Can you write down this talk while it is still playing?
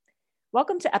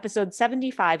Welcome to episode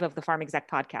 75 of the Farm Exec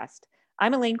Podcast.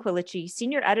 I'm Elaine Quilici,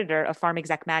 senior editor of Farm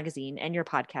Exec Magazine and your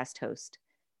podcast host.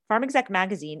 Farm Exec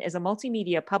Magazine is a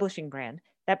multimedia publishing brand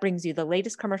that brings you the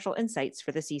latest commercial insights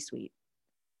for the C-suite.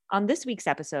 On this week's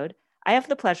episode, I have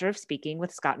the pleasure of speaking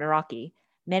with Scott Nawrocki,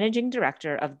 Managing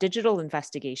Director of Digital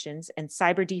Investigations and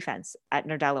Cyber Defense at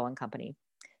Nardello & Company.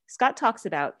 Scott talks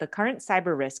about the current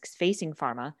cyber risks facing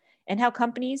pharma and how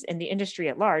companies and the industry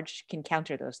at large can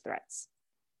counter those threats.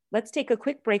 Let's take a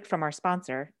quick break from our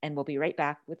sponsor, and we'll be right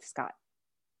back with Scott.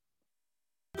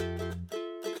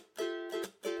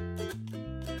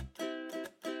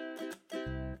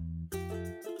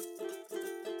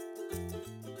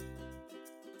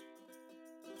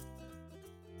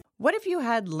 What if you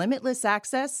had limitless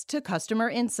access to customer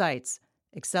insights,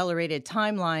 accelerated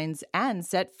timelines, and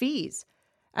set fees?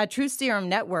 At TruSerum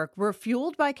Network, we're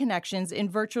fueled by connections in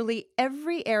virtually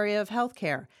every area of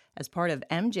healthcare as part of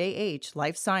MJH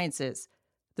Life Sciences.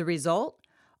 The result?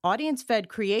 Audience-fed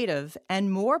creative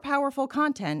and more powerful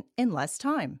content in less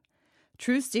time.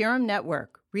 TruSerum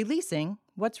Network, releasing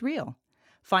what's real.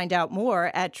 Find out more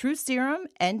at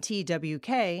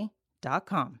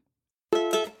TruSerumNTWK.com.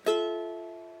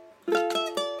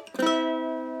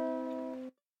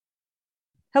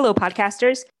 Hello,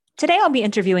 podcasters. Today I'll be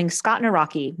interviewing Scott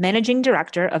Nawrocki, Managing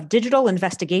Director of Digital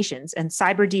Investigations and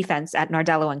Cyber Defense at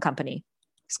Nardello & Company.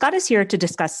 Scott is here to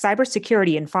discuss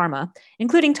cybersecurity in pharma,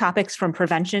 including topics from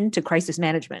prevention to crisis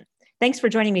management. Thanks for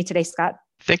joining me today, Scott.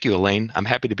 Thank you, Elaine. I'm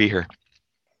happy to be here.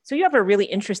 So you have a really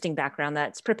interesting background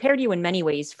that's prepared you in many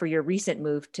ways for your recent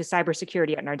move to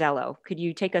cybersecurity at Nardello. Could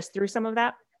you take us through some of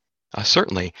that?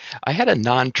 Certainly. I had a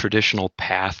non-traditional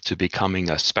path to becoming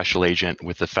a special agent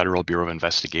with the Federal Bureau of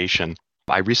Investigation.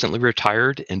 I recently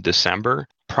retired in December.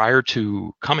 Prior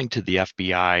to coming to the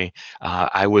FBI,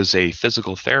 I was a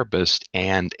physical therapist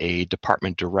and a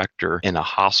department director in a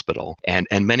hospital. And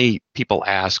many people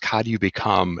ask, how do you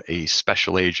become a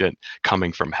special agent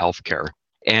coming from healthcare?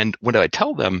 And when I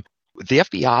tell them, the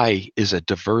FBI is a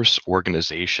diverse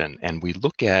organization, and we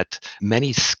look at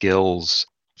many skills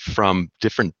from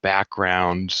different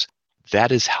backgrounds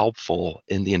that is helpful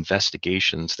in the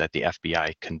investigations that the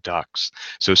FBI conducts.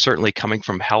 So certainly coming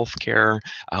from healthcare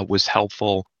was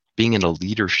helpful. Being in a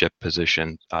leadership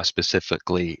position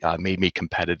specifically made me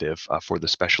competitive for the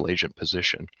special agent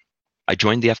position. I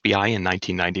joined the FBI in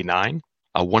 1999.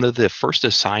 One of the first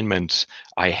assignments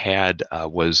I had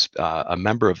was a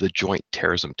member of the Joint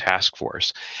Terrorism Task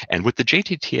Force. And what the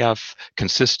JTTF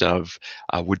consists of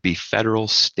would be federal,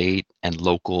 state, and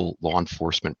local law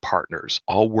enforcement partners,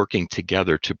 all working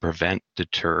together to prevent,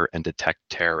 deter, and detect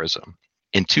terrorism.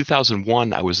 In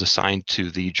 2001, I was assigned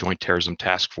to the Joint Terrorism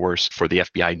Task Force for the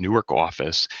FBI Newark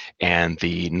office, and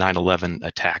the 9/11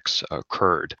 attacks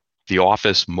occurred. The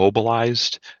office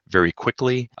mobilized very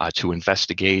quickly to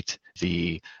investigate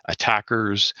the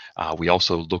attackers. We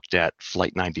also looked at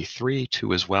Flight 93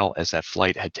 too, as well, as that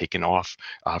flight had taken off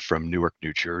from Newark,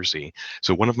 New Jersey.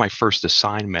 So one of my first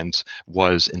assignments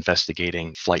was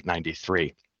investigating Flight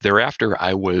 93. Thereafter,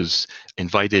 I was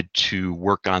invited to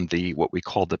work on what we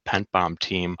call the PENTBOMB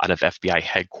team out of FBI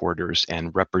headquarters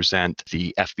and represent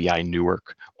the FBI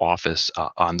Newark office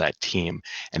on that team.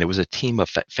 And it was a team of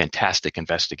fantastic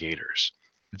investigators.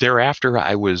 Thereafter,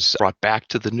 I was brought back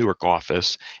to the Newark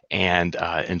office and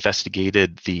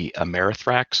investigated the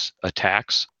Amerithrax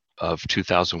attacks of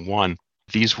 2001.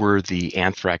 These were the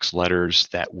anthrax letters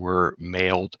that were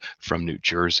mailed from New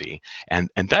Jersey. And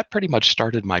that pretty much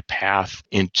started my path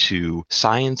into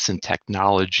science and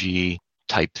technology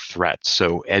type threats.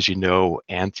 So as you know,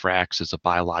 anthrax is a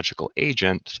biological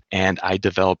agent, and I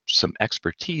developed some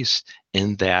expertise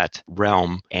in that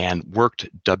realm and worked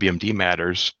WMD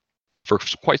matters for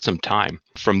quite some time.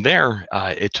 From there,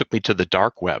 it took me to the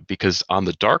dark web, because on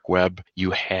the dark web, you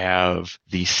have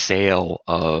the sale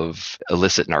of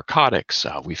illicit narcotics.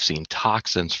 We've seen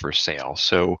toxins for sale.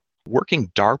 So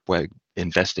working dark web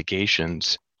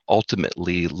investigations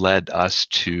ultimately led us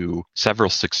to several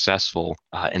successful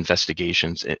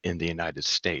investigations in the United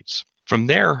States. From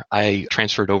there, I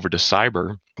transferred over to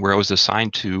cyber, where I was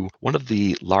assigned to one of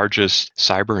the largest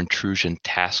cyber intrusion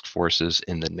task forces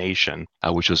in the nation,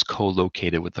 which was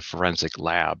co-located with the forensic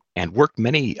lab, and worked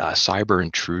many cyber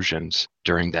intrusions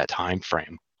during that time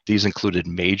frame. These included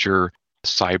major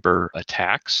cyber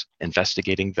attacks,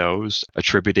 investigating those,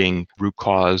 attributing root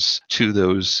cause to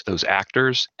those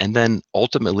actors, and then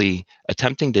ultimately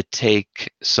attempting to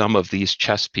take some of these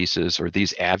chess pieces or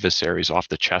these adversaries off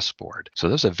the chessboard. So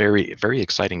that was a very, very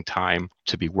exciting time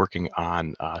to be working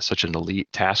on such an elite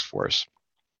task force.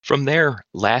 From there,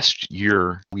 last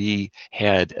year, we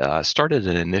had started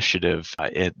an initiative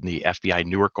in the FBI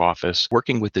Newark office,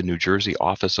 working with the New Jersey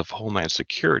Office of Homeland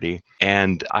Security.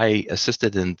 And I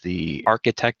assisted in the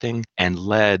architecting and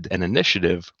led an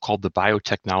initiative called the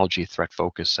Biotechnology Threat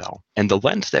Focus Cell. And the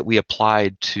lens that we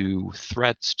applied to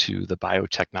threats to the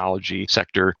biotechnology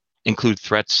sector include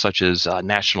threats such as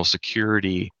national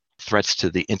security, threats to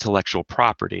the intellectual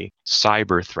property,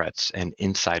 cyber threats, and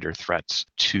insider threats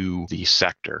to the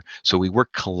sector. So we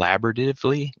work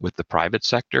collaboratively with the private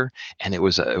sector, and it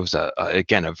was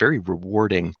again a very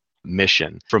rewarding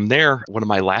mission. From there, one of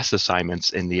my last assignments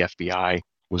in the FBI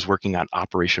was working on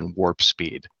Operation Warp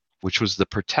Speed, which was the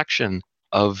protection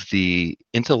of the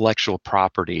intellectual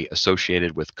property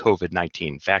associated with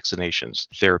COVID-19 vaccinations,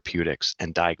 therapeutics,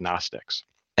 and diagnostics.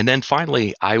 And then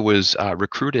finally, I was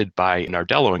recruited by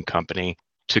Nardello and Company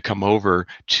to come over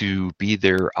to be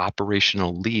their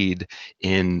operational lead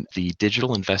in the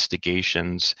digital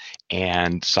investigations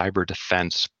and cyber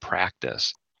defense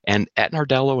practice. And at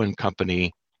Nardello and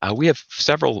Company, we have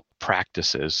several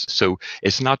practices. So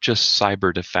it's not just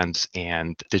cyber defense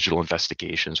and digital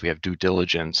investigations. We have due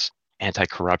diligence,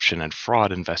 anti-corruption and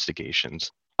fraud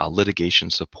investigations, litigation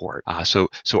support. So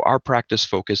our practice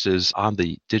focuses on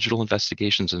the digital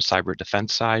investigations and cyber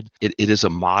defense side. It is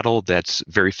a model that's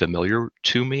very familiar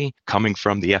to me. Coming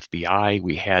from the FBI,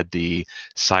 we had the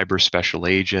cyber special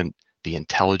agent, the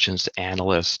intelligence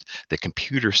analyst, the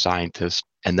computer scientist,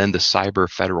 and then the cyber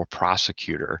federal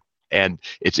prosecutor. And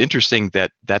it's interesting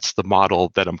that that's the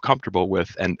model that I'm comfortable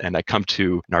with. And I come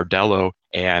to Nardello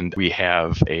and we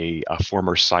have a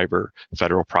former cyber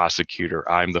federal prosecutor.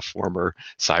 I'm the former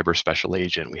cyber special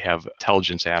agent. We have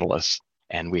intelligence analysts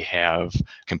and we have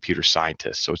computer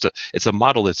scientists. So it's a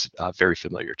model that's very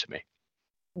familiar to me.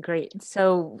 Great.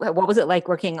 So what was it like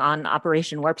working on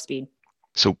Operation Warp Speed?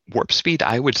 So Warp Speed,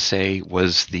 I would say,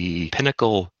 was the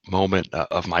pinnacle moment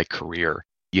of my career.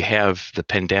 You have the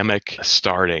pandemic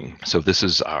starting. So this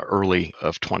is early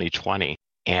of 2020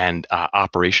 and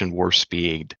Operation Warp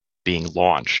Speed being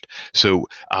launched. So,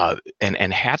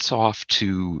 and hats off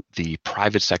to the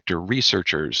private sector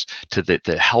researchers, to the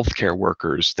healthcare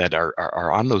workers that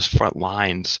are on those front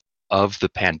lines of the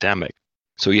pandemic.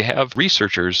 So you have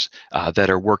researchers that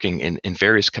are working in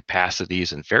various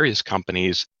capacities in various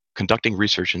companies, conducting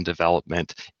research and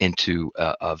development into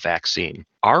a vaccine.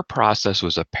 Our process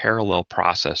was a parallel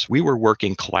process. We were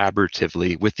working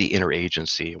collaboratively with the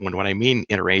interagency. When I mean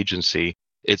interagency,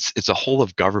 it's a whole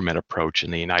of government approach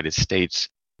in the United States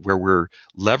where we're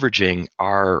leveraging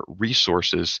our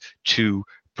resources to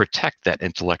protect that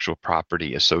intellectual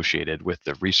property associated with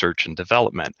the research and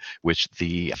development, which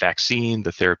the vaccine,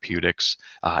 the therapeutics,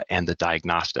 and the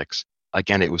diagnostics.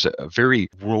 Again, it was a very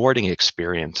rewarding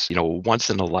experience, once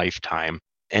in a lifetime.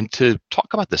 And to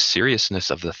talk about the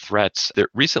seriousness of the threats,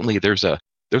 recently there's a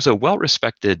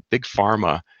well-respected big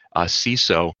pharma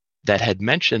CISO that had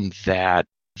mentioned that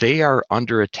they are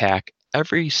under attack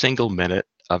every single minute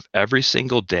of every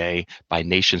single day by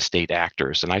nation-state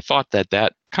actors. And I thought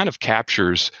that kind of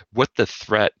captures what the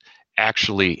threat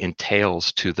actually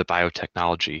entails to the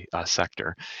biotechnology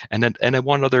sector. And then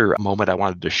one other moment I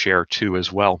wanted to share too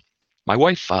as well. My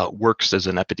wife works as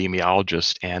an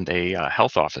epidemiologist and a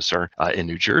health officer in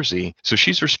New Jersey. So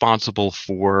she's responsible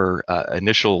for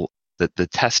the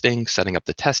testing, setting up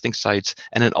the testing sites,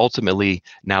 and then ultimately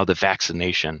now the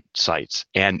vaccination sites.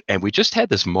 And we just had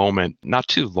this moment not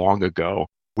too long ago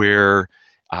where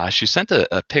she sent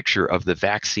a picture of the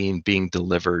vaccine being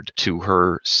delivered to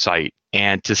her site.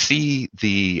 And to see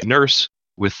the nurse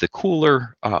with the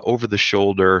cooler over the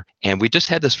shoulder, and we just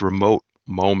had this remote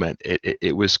moment.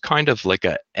 It was kind of like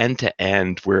a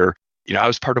end-to-end where I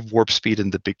was part of Warp Speed in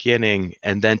the beginning,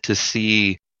 and then to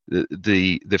see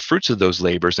the fruits of those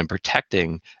labors and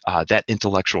protecting that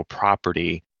intellectual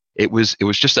property, it was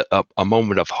just a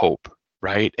moment of hope,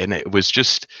 right? And it was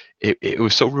just it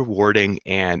was so rewarding,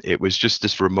 and it was just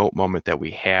this remote moment that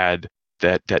we had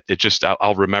that it just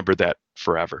I'll remember that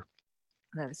forever.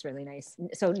 That was really nice.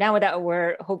 So now that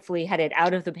we're hopefully headed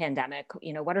out of the pandemic,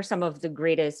 what are some of the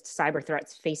greatest cyber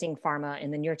threats facing pharma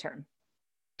in the near term?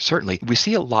 Certainly. We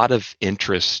see a lot of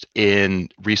interest in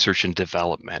research and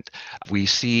development. We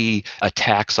see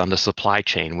attacks on the supply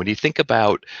chain. When you think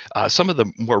about some of the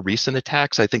more recent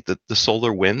attacks, I think that the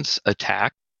SolarWinds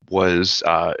attack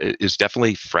is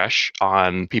definitely fresh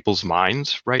on people's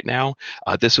minds right now.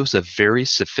 This was a very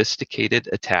sophisticated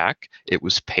attack. It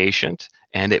was patient.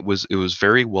 And it was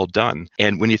very well done.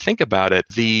 And when you think about it,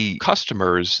 the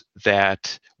customers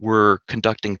that were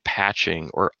conducting patching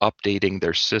or updating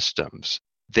their systems,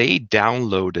 they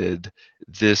downloaded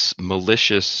this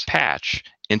malicious patch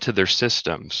into their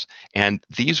systems. And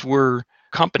these were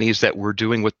companies that were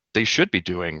doing what they should be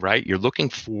doing, right? You're looking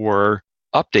for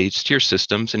updates to your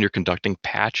systems and you're conducting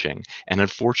patching. And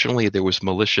unfortunately, there was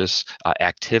malicious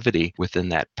activity within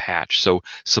that patch. So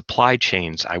supply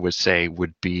chains, I would say,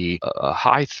 would be a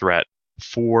high threat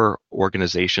for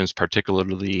organizations,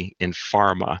 particularly in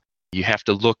pharma. You have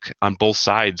to look on both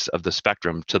sides of the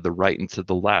spectrum, to the right and to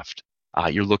the left.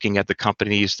 You're looking at the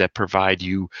companies that provide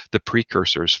you the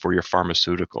precursors for your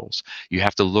pharmaceuticals. You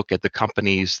have to look at the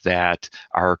companies that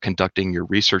are conducting your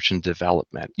research and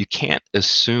development. You can't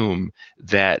assume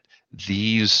that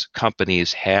these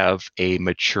companies have a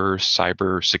mature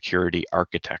cybersecurity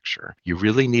architecture. You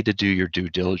really need to do your due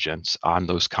diligence on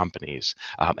those companies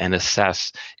and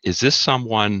assess, is this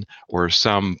someone or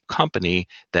some company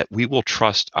that we will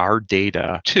trust our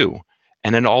data to?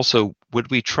 And then also,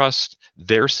 would we trust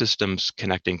their systems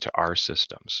connecting to our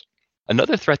systems?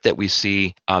 Another threat that we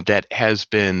see that has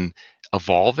been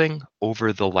evolving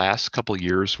over the last couple of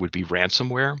years would be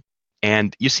ransomware.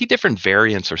 And you see different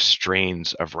variants or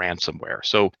strains of ransomware.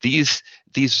 So these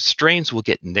strains will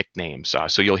get nicknames.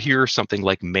 So you'll hear something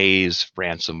like Maze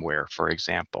ransomware, for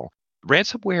example.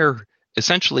 Ransomware,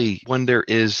 essentially, when there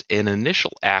is an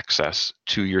initial access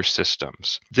to your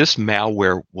systems, this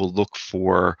malware will look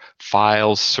for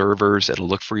files, servers, it'll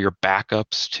look for your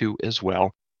backups too as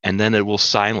well, and then it will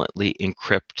silently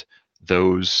encrypt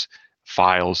those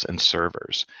files and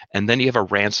servers. And then you have a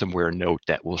ransomware note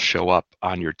that will show up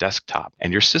on your desktop,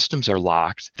 and your systems are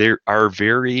locked. They are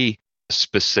very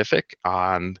specific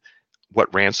on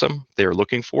what ransom they're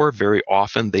looking for. Very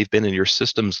often they've been in your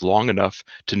systems long enough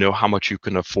to know how much you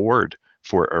can afford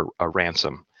for a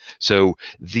ransom. So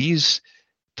these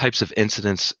types of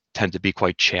incidents tend to be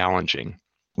quite challenging.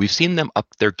 We've seen them up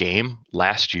their game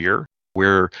last year,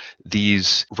 where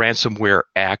these ransomware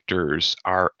actors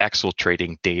are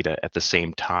exfiltrating data at the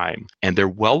same time. And they're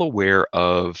well aware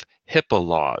of HIPAA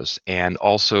laws and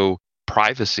also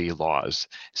privacy laws.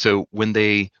 So when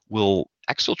they will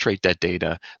exfiltrate that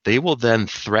data, they will then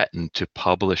threaten to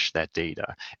publish that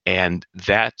data. And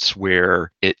that's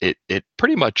where it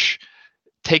pretty much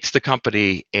takes the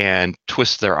company and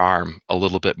twists their arm a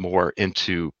little bit more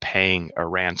into paying a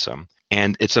ransom.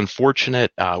 And it's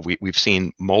unfortunate. We've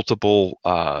seen multiple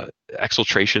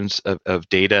exfiltrations of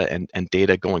data and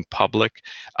data going public,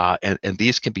 and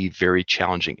these can be very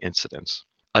challenging incidents.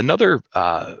 Another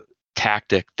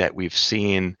tactic that we've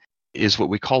seen is what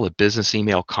we call a business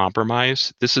email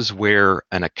compromise. This is where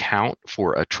an account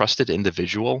for a trusted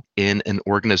individual in an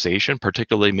organization,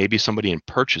 particularly maybe somebody in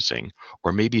purchasing,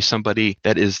 or maybe somebody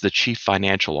that is the chief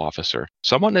financial officer,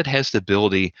 someone that has the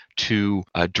ability to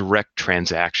direct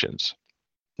transactions.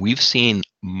 We've seen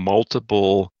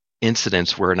multiple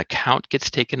incidents where an account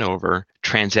gets taken over,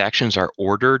 transactions are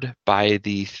ordered by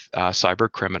the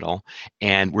cyber criminal,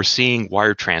 and we're seeing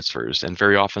wire transfers. And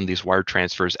very often these wire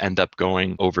transfers end up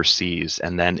going overseas.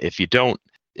 And then if you don't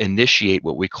initiate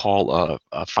what we call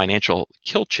a financial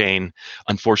kill chain,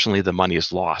 unfortunately the money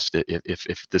is lost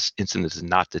if this incident is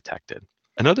not detected.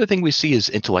 Another thing we see is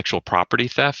intellectual property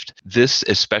theft. This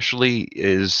especially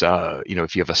is,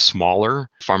 if you have a smaller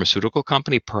pharmaceutical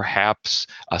company, perhaps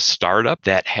a startup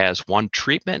that has one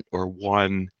treatment or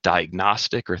one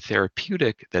diagnostic or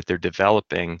therapeutic that they're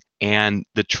developing, and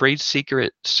the trade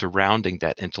secret surrounding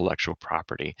that intellectual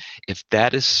property, if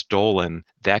that is stolen,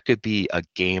 that could be a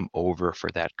game over for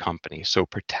that company. So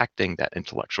protecting that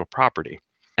intellectual property.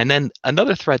 And then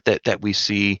another threat that we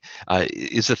see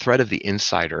is the threat of the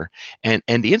insider. And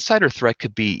the insider threat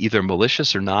could be either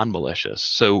malicious or non-malicious.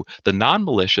 So the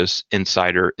non-malicious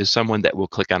insider is someone that will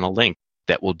click on a link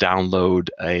that will download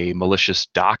a malicious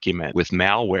document with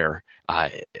malware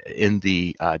in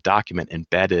the document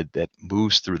embedded that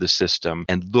moves through the system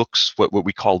and looks what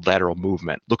we call lateral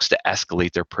movement, looks to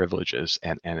escalate their privileges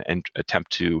and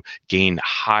attempt to gain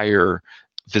higher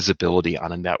visibility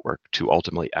on a network to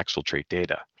ultimately exfiltrate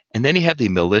data. And then you have the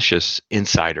malicious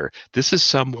insider. This is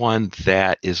someone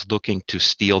that is looking to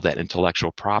steal that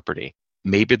intellectual property.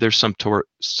 Maybe there's some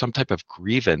type of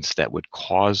grievance that would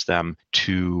cause them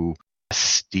to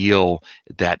steal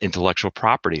that intellectual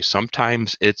property.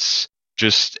 Sometimes it's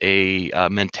just a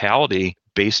mentality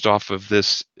based off of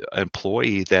this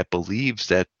employee that believes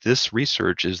that this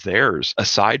research is theirs.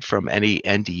 Aside from any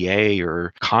NDA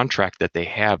or contract that they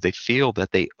have, they feel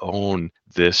that they own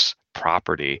this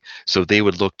property. So they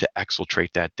would look to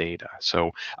exfiltrate that data.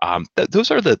 So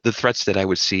those are the threats that I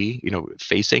would see,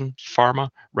 facing pharma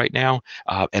right now.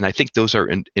 And I think those are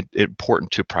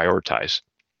important to prioritize.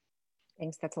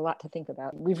 Thanks. That's a lot to think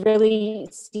about. We've really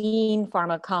seen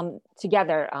pharma come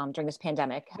together during this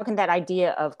pandemic. How can that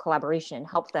idea of collaboration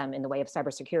help them in the way of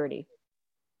cybersecurity?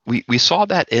 We saw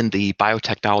that in the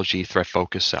biotechnology threat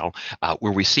focus cell,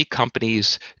 where we see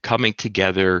companies coming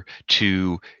together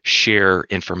to share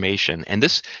information. And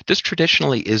this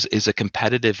traditionally is a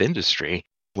competitive industry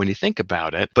when you think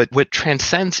about it. But what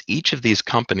transcends each of these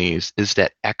companies is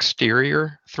that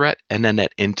exterior threat and then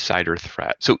that insider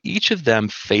threat. So each of them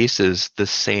faces the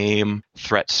same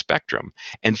threat spectrum.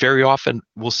 And very often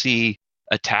we'll see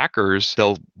attackers,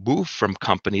 they'll move from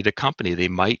company to company. They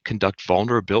might conduct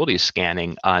vulnerability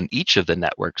scanning on each of the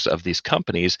networks of these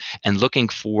companies and looking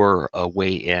for a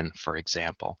way in, for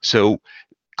example. So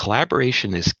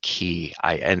collaboration is key,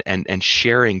 and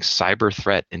sharing cyber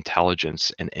threat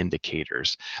intelligence and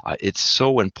indicators. It's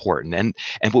so important.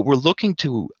 And what we're looking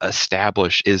to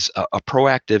establish is a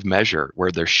proactive measure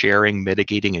where they're sharing,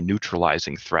 mitigating, and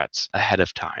neutralizing threats ahead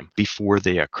of time before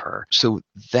they occur. So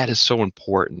that is so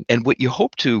important. And what you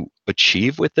hope to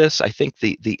achieve with this, I think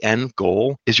the end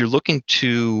goal is you're looking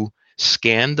to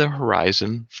scan the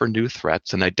horizon for new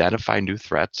threats and identify new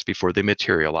threats before they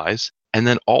materialize, and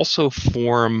then also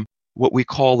form what we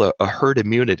call a herd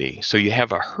immunity. So you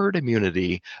have a herd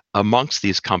immunity amongst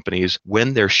these companies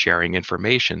when they're sharing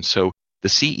information. So the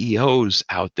CEOs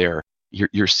out there,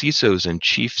 your CISOs and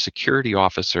chief security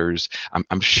officers,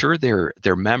 I'm sure they're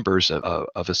members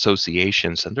of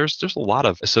associations, and there's a lot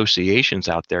of associations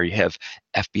out there. You have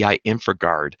FBI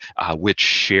InfraGard, which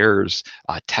shares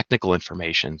technical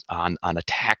information on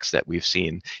attacks that we've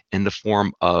seen in the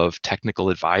form of technical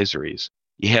advisories.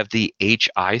 You have the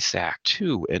HISAC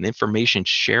too, an information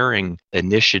sharing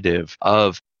initiative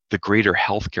of the greater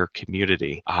healthcare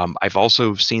community. I've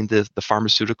also seen the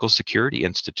Pharmaceutical Security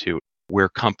Institute, where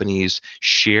companies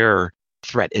share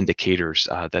threat indicators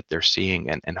that they're seeing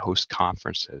and host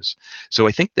conferences. So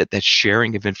I think that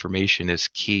sharing of information is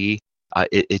key.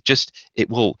 It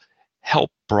will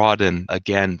help broaden,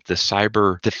 again, the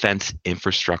cyber defense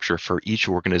infrastructure for each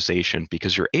organization,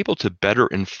 because you're able to better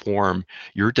inform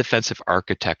your defensive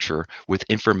architecture with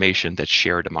information that's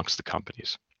shared amongst the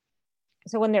companies.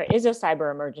 So when there is a cyber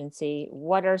emergency,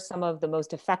 what are some of the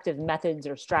most effective methods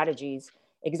or strategies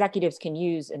executives can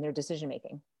use in their decision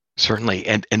making? Certainly.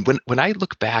 And when I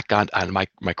look back on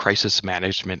my crisis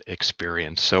management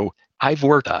experience, so I've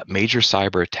worked major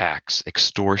cyber attacks,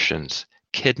 extortions,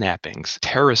 kidnappings,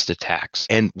 terrorist attacks.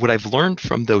 And what I've learned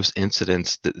from those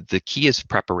incidents, the key is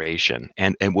preparation.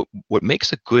 And what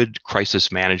makes a good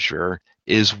crisis manager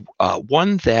is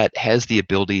one that has the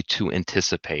ability to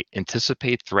anticipate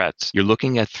threats. You're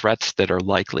looking at threats that are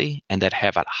likely and that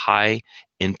have a high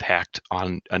impact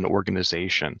on an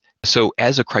organization. So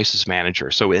as a crisis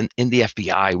manager, so in the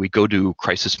FBI, we go to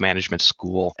crisis management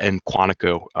school in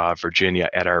Quantico, Virginia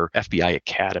at our FBI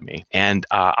Academy. And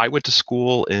I went to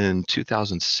school in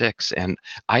 2006, and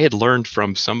I had learned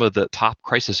from some of the top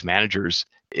crisis managers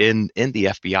in the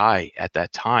FBI at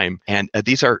that time. And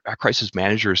these are crisis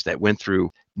managers that went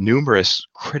through numerous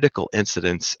critical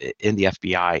incidents in the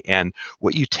FBI. And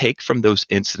what you take from those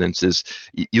incidents is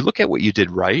you look at what you did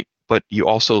right, but you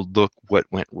also look what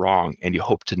went wrong, and you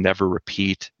hope to never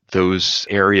repeat those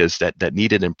areas that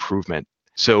needed improvement.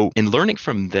 So in learning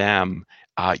from them,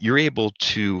 you're able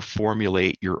to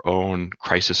formulate your own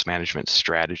crisis management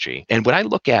strategy. And when I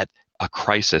look at a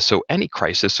crisis, so any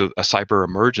crisis, so a cyber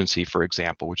emergency, for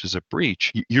example, which is a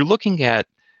breach, you're looking at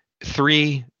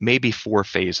 3, maybe 4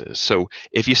 phases. So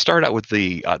if you start out with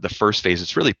the first phase,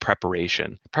 it's really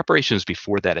preparation. Preparation is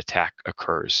before that attack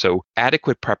occurs. So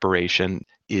adequate preparation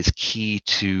is key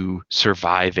to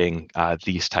surviving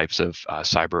these types of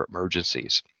cyber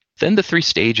emergencies. Then the 3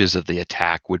 stages of the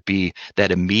attack would be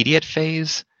that immediate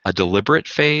phase, a deliberate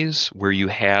phase where you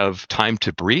have time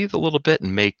to breathe a little bit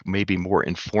and make maybe more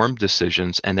informed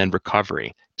decisions, and then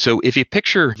recovery. So if you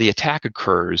picture the attack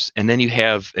occurs and then you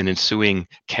have an ensuing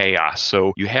chaos.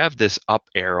 So you have this up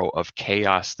arrow of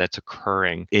chaos that's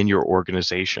occurring in your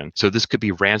organization. So this could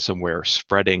be ransomware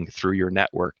spreading through your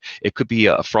network. It could be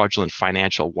a fraudulent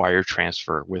financial wire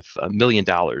transfer with $1 million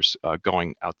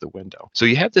going out the window. So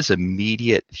you have this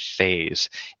immediate phase,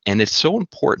 and it's so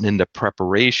important in the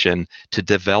preparation to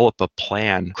develop a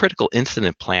plan, critical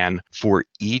incident plan for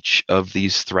each of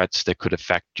these threats that could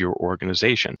affect your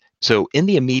organization. So in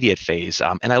the immediate phase,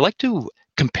 and I like to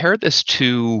compare this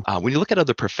to when you look at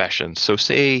other professions. So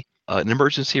say an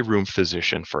emergency room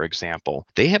physician, for example,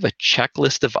 they have a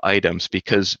checklist of items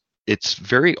because it's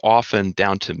very often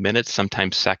down to minutes,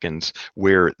 sometimes seconds,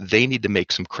 where they need to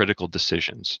make some critical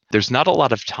decisions. There's not a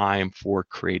lot of time for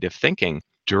creative thinking.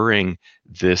 during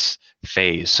this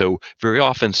phase. So very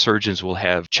often surgeons will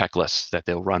have checklists that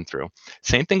they'll run through.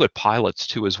 Same thing with pilots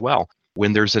too as well.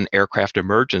 When there's an aircraft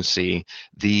emergency,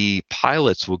 the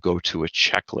pilots will go to a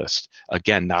checklist.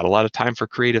 Again, not a lot of time for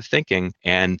creative thinking,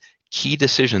 and key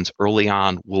decisions early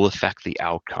on will affect the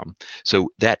outcome. So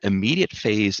that immediate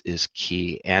phase is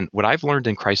key. And what I've learned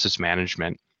in crisis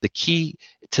management, the key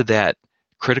to that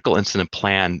critical incident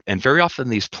plan, and very often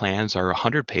these plans are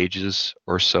 100 pages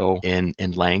or so in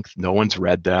length. No one's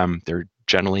read them. They're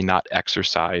generally not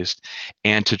exercised.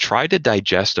 And to try to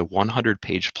digest a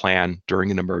 100-page plan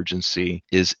during an emergency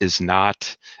is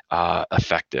not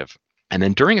effective. And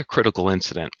then during a critical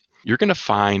incident, you're going to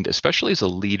find, especially as a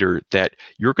leader, that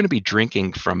you're going to be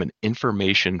drinking from an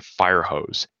information fire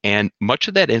hose. And much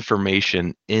of that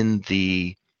information in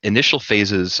the initial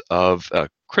phases of a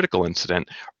critical incident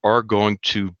are going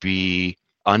to be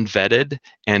unvetted,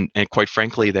 and quite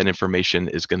frankly, that information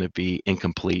is going to be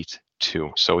incomplete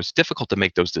too. So it's difficult to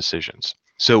make those decisions.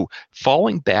 So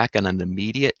falling back on an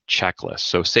immediate checklist,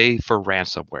 so say for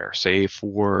ransomware, say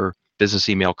for business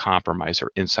email compromise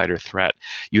or insider threat,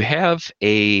 you have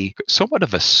a somewhat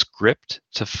of a script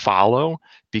to follow,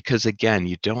 because again,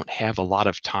 you don't have a lot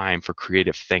of time for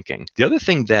creative thinking. The other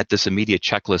thing that this immediate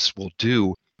checklist will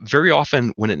do, very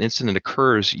often when an incident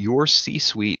occurs, your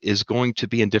C-suite is going to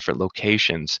be in different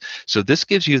locations. So this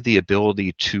gives you the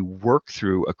ability to work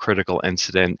through a critical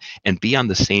incident and be on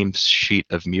the same sheet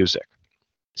of music.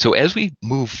 So as we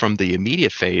move from the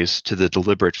immediate phase to the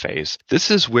deliberate phase, this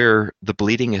is where the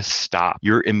bleeding is stopped.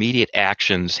 Your immediate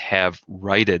actions have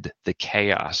righted the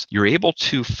chaos. You're able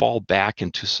to fall back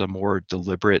into some more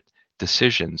deliberate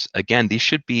decisions. Again, these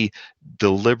should be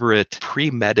deliberate,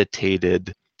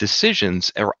 premeditated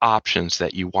decisions or options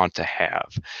that you want to have.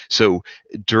 So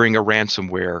during a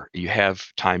ransomware, you have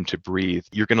time to breathe.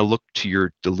 You're going to look to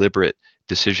your deliberate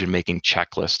decision-making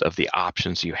checklist of the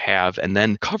options you have, and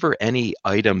then cover any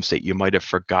items that you might have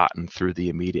forgotten through the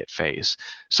immediate phase.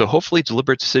 So hopefully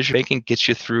deliberate decision-making gets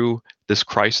you through this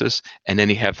crisis, and then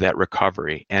you have that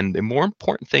recovery. And the more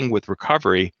important thing with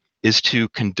recovery is to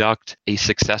conduct a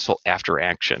successful after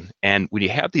action. And when you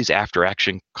have these after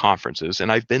action conferences,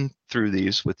 and I've been through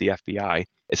these with the FBI,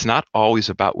 it's not always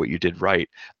about what you did right.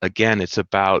 Again, it's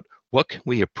about what can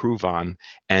we improve on,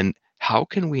 and how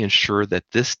can we ensure that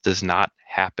this does not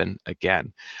happen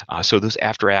again? So those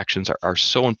after actions are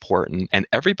so important, and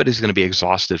everybody's going to be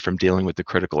exhausted from dealing with the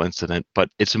critical incident, but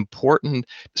it's important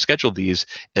to schedule these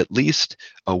at least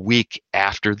a week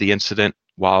after the incident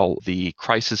while the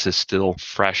crisis is still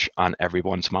fresh on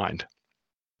everyone's mind.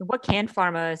 What can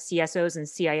pharma CSOs and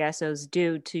CISOs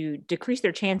do to decrease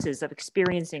their chances of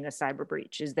experiencing a cyber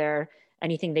breach? Is there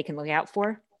anything they can look out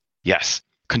for? Yes.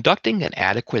 Conducting an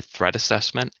adequate threat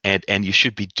assessment, and you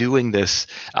should be doing this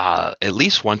at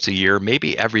least once a year,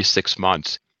 maybe every 6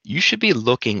 months. You should be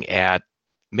looking at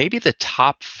maybe the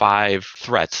top 5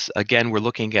 threats. Again, we're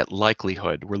looking at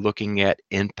likelihood, we're looking at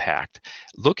impact,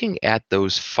 looking at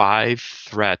those 5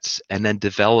 threats, and then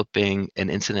developing an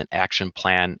incident action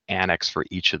plan annex for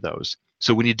each of those.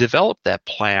 So when you develop that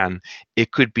plan,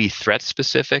 it could be threat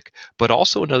specific, but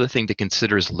also another thing to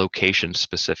consider is location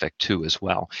specific too as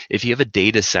well. If you have a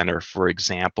data center, for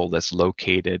example, that's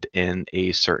located in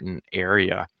a certain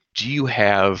area, do you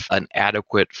have an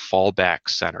adequate fallback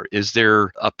center? Is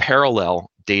there a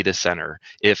parallel data center?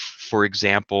 If, for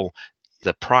example,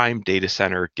 the prime data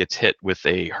center gets hit with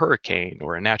a hurricane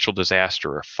or a natural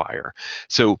disaster or fire.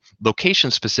 So location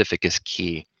specific is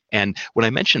key. And when I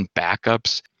mentioned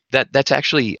backups, that's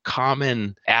actually a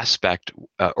common aspect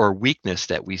or weakness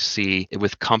that we see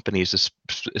with companies,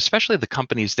 especially the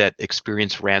companies that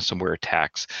experience ransomware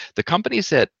attacks. The companies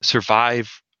that survive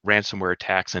ransomware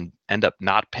attacks and end up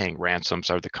not paying ransoms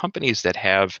are the companies that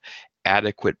have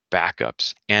adequate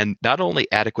backups. And not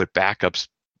only adequate backups,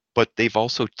 but they've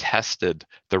also tested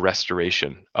the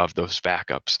restoration of those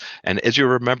backups. And as you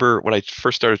remember, when I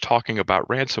first started talking about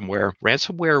ransomware,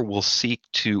 ransomware will seek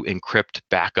to encrypt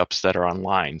backups that are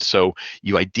online. So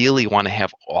you ideally want to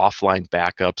have offline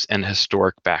backups and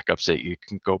historic backups that you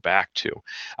can go back to.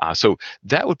 So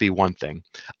that would be one thing.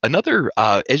 Another,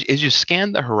 as you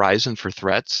scan the horizon for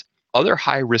threats, other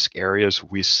high-risk areas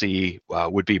we see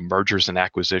would be mergers and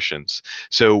acquisitions.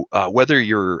 So whether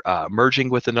you're merging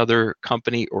with another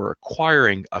company or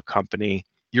acquiring a company,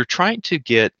 you're trying to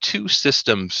get 2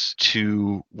 systems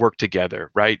to work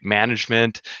together, right?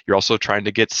 Management, you're also trying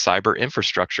to get cyber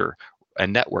infrastructure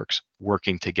and networks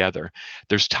working together.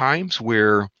 There's times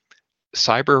where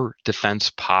cyber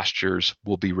defense postures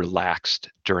will be relaxed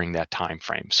during that time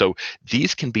frame. So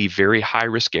these can be very high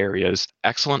risk areas,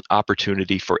 excellent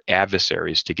opportunity for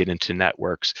adversaries to get into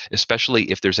networks,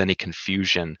 especially if there's any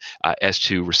confusion as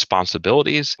to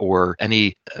responsibilities or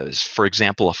any, for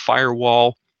example, a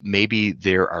firewall. Maybe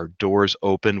there are doors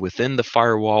open within the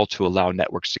firewall to allow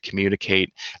networks to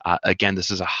communicate. Again, this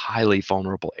is a highly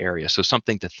vulnerable area, so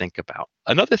something to think about.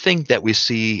 Another thing that we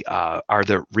see are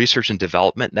the research and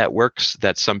development networks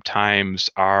that sometimes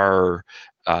are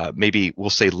maybe we'll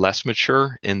say less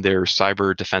mature in their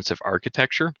cyber defensive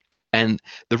architecture. And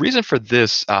the reason for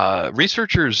this,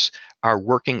 researchers are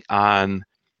working on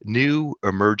new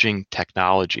emerging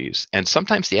technologies, and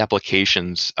sometimes the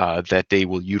applications that they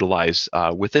will utilize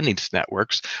within these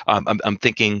networks. I'm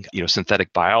thinking,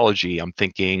 synthetic biology. I'm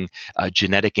thinking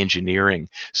genetic engineering.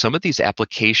 Some of these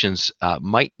applications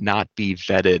might not be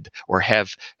vetted or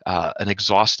have an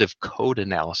exhaustive code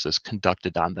analysis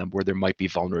conducted on them, where there might be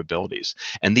vulnerabilities,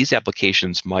 and these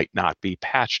applications might not be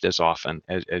patched as often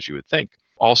as you would think.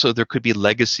 Also, there could be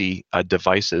legacy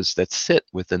devices that sit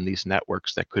within these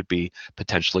networks that could be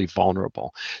potentially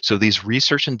vulnerable. So these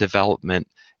research and development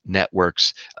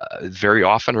networks very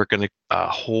often are going to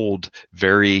hold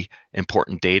very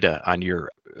important data on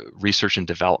your research and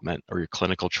development or your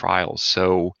clinical trials.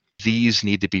 So these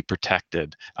need to be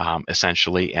protected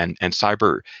essentially, and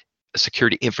cyber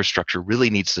security infrastructure really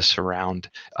needs to surround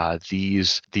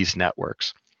these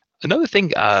networks. Another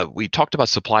thing, we talked about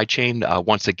supply chain.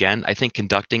 Once again, I think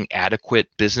conducting adequate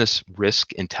business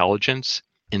risk intelligence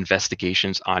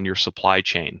investigations on your supply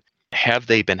chain. Have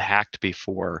they been hacked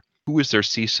before? Who is their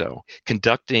CISO?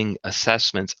 Conducting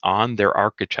assessments on their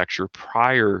architecture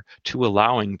prior to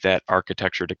allowing that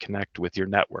architecture to connect with your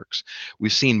networks.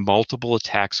 We've seen multiple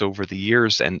attacks over the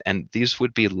years, and these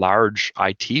would be large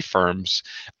IT firms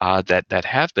that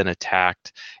have been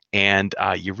attacked. And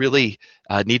you really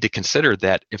need to consider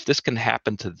that if this can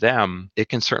happen to them, it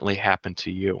can certainly happen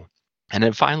to you. And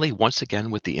then finally, once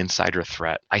again, with the insider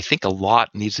threat, I think a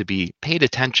lot needs to be paid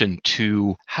attention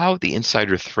to how the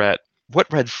insider threat,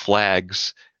 what red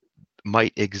flags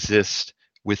might exist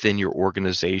within your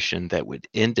organization that would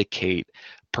indicate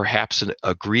perhaps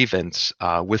a grievance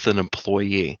with an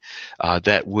employee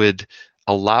that would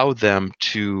allow them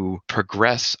to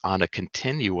progress on a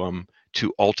continuum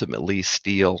to ultimately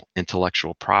steal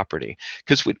intellectual property.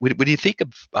 Because when you think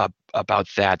about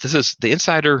that, the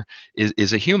insider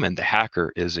is a human, the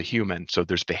hacker is a human. So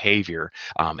there's behavior,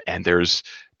 and there's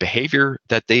behavior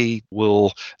that they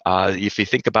will, if you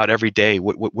think about every day,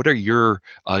 what are your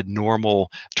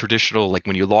normal, traditional, like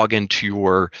when you log into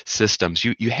your systems,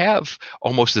 you have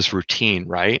almost this routine,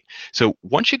 right? So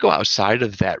once you go outside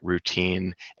of that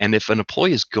routine, and if an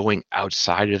employee is going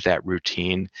outside of that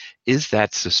routine, is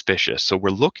that suspicious? So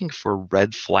we're looking for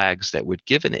red flags that would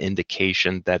give an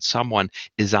indication that someone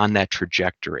is on that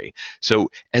trajectory.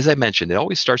 So as I mentioned, it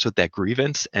always starts with that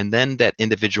grievance, and then that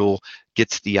individual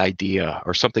gets the idea,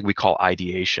 or something we call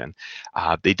ideation.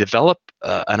 They develop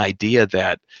an idea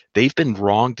that they've been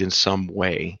wronged in some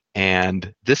way,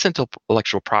 and this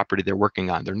intellectual property they're working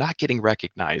on, they're not getting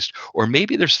recognized, or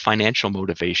maybe there's financial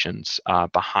motivations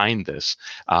behind this,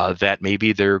 that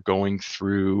maybe they're going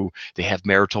through, they have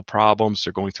marital problems,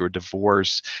 they're going through a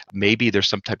divorce, maybe there's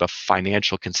some type of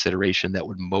financial consideration that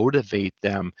would motivate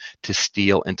them to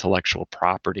steal intellectual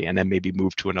property and then maybe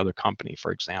move to another company,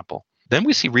 for example. Then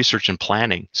we see research and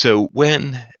planning. So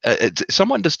when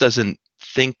someone just doesn't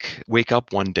wake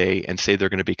up one day and say they're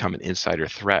going to become an insider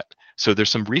threat. So there's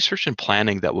some research and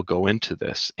planning that will go into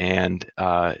this, and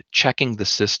checking the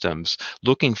systems,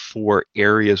 looking for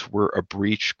areas where a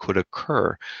breach could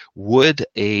occur. Would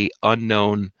a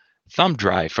unknown thumb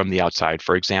drive from the outside,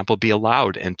 for example, be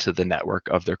allowed into the network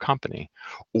of their company?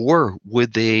 Or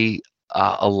would they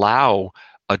allow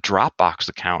a Dropbox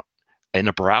account in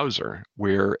a browser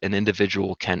where an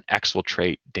individual can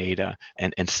exfiltrate data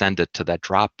and send it to that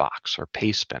Dropbox or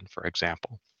Pastebin, for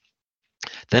example?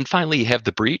 Then finally, you have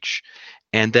the breach.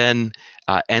 And then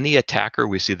any attacker,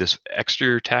 we see this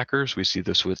exterior attackers, we see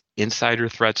this with insider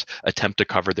threats, attempt to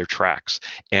cover their tracks.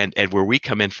 And where we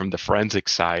come in from the forensic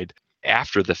side,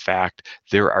 after the fact,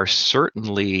 there are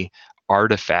certainly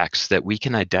artifacts that we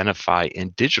can identify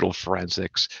in digital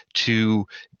forensics to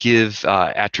give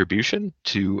attribution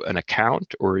to an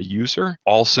account or a user.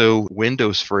 Also,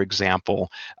 Windows, for example,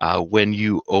 when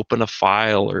you open a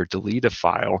file or delete a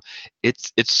file,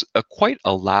 it's quite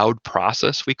a loud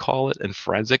process, we call it in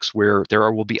forensics, where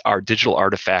will be our digital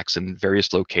artifacts in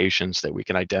various locations that we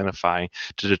can identify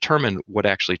to determine what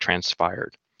actually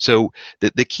transpired. So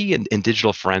the key in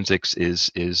digital forensics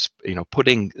is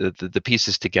putting the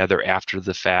pieces together after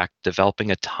the fact,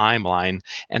 developing a timeline,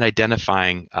 and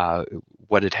identifying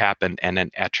what had happened and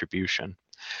an attribution.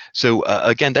 So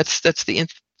again, that's the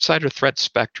insider threat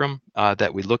spectrum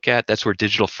that we look at. That's where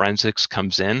digital forensics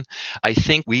comes in. I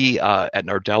think we at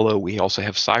Nardello, we also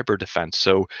have cyber defense.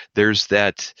 So there's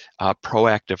that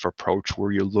proactive approach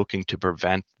where you're looking to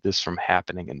prevent this from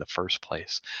happening in the first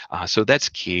place. So that's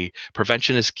key.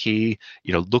 Prevention is key.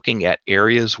 Looking at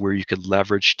areas where you could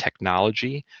leverage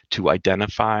technology to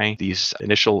identify these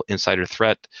initial insider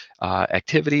threat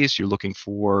activities. You're looking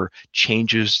for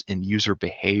changes in user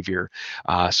behavior.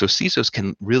 So CISOs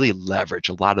can really leverage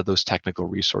a lot of those technical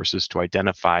resources to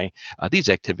identify these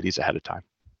activities ahead of time.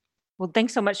 Well,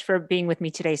 thanks so much for being with me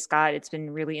today, Scott. It's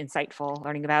been really insightful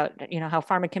learning about, how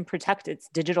pharma can protect its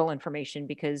digital information,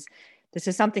 because this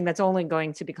is something that's only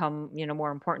going to become,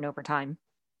 more important over time.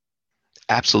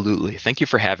 Absolutely. Thank you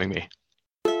for having me.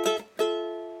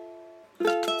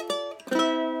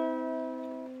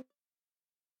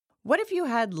 What if you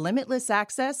had limitless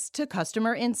access to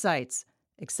customer insights,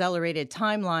 accelerated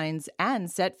timelines,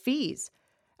 and set fees?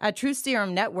 At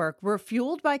TruSerum Network, we're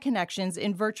fueled by connections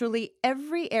in virtually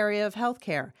every area of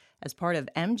healthcare as part of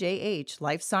MJH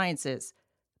Life Sciences.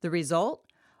 The result?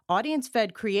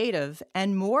 Audience-fed creative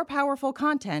and more powerful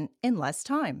content in less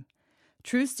time.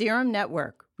 TruSerum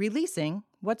Network, releasing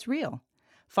what's real.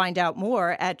 Find out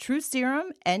more at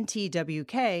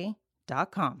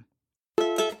TruSerumNTWK.com.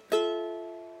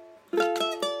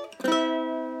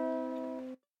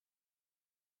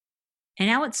 And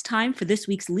now it's time for this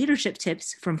week's leadership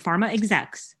tips from pharma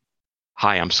execs.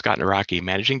 Hi, I'm Scott Naraki,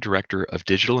 Managing Director of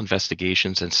Digital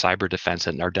Investigations and Cyber Defense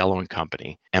at Nardello &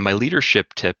 Company. And my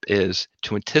leadership tip is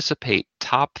to anticipate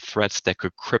top threats that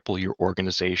could cripple your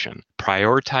organization.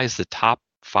 Prioritize the top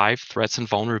 5 threats and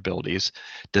vulnerabilities.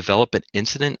 Develop an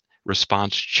incident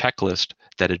response checklist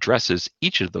that addresses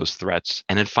each of those threats.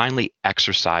 And then finally,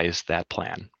 exercise that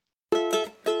plan.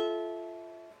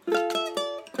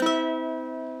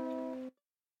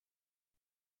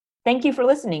 Thank you for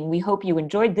listening. We hope you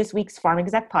enjoyed this week's Pharm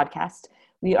Exec podcast.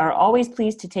 We are always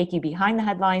pleased to take you behind the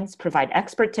headlines, provide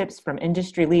expert tips from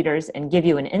industry leaders, and give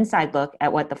you an inside look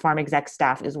at what the Pharm Exec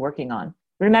staff is working on.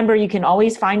 Remember, you can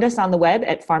always find us on the web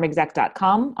at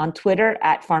pharmexec.com, on Twitter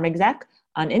at pharmexec,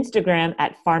 on Instagram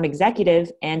at pharmexecutive,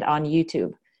 and on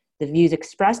YouTube. The views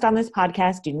expressed on this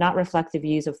podcast do not reflect the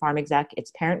views of Pharm Exec,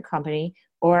 its parent company,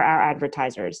 or our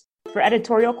advertisers. For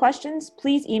editorial questions,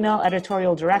 please email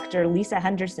editorial director Lisa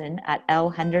Henderson at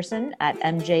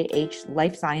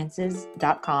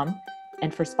lhenderson@mjhlifesciences.com.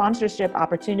 And for sponsorship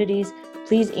opportunities,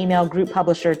 please email group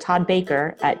publisher Todd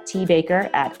Baker at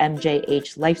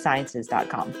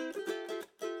tbaker@mjhlifesciences.com.